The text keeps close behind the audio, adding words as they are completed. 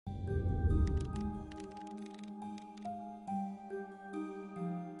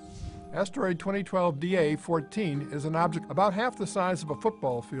Asteroid 2012 DA14 is an object about half the size of a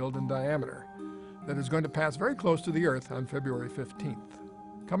football field in diameter that is going to pass very close to the Earth on February 15th.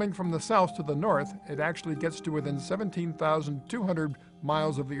 Coming from the south to the north, it actually gets to within 17,200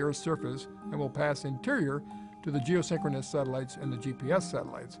 miles of the Earth's surface and will pass interior to the geosynchronous satellites and the GPS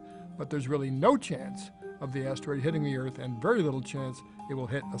satellites. But there's really no chance of the asteroid hitting the Earth and very little chance it will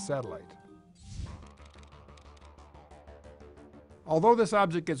hit a satellite. Although this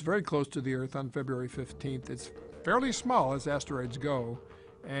object gets very close to the Earth on February 15th, it's fairly small as asteroids go,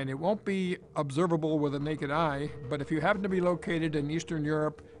 and it won't be observable with a naked eye, but if you happen to be located in Eastern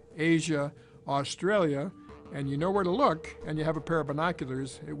Europe, Asia, Australia, and you know where to look, and you have a pair of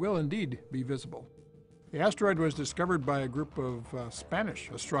binoculars, it will indeed be visible. The asteroid was discovered by a group of Spanish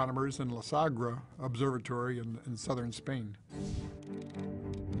astronomers in La Sagra Observatory in southern Spain.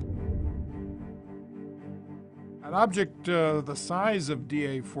 An object the size of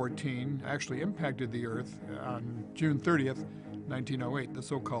DA14 actually impacted the Earth on June 30th, 1908, the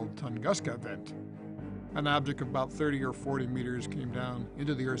so-called Tunguska event. An object of about 30 or 40 meters came down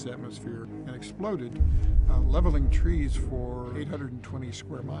into the Earth's atmosphere and exploded, leveling trees for 820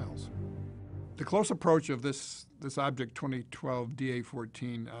 square miles. The close approach of this object 2012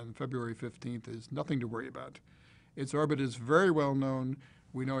 DA14 on February 15th is nothing to worry about. Its orbit is very well known.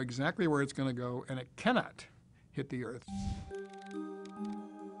 We know exactly where it's going to go, and it cannot hit the Earth.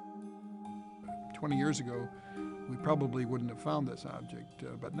 20 years ago, we probably wouldn't have found this object,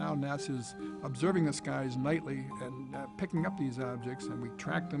 but now NASA's observing the skies nightly and picking up these objects, and we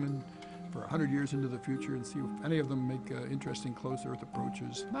track them for 100 years into the future and see if any of them make interesting close Earth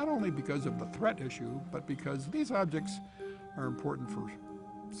approaches, not only because of the threat issue, but because these objects are important for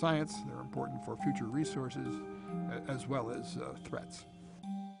science, they're important for future resources, as well as threats.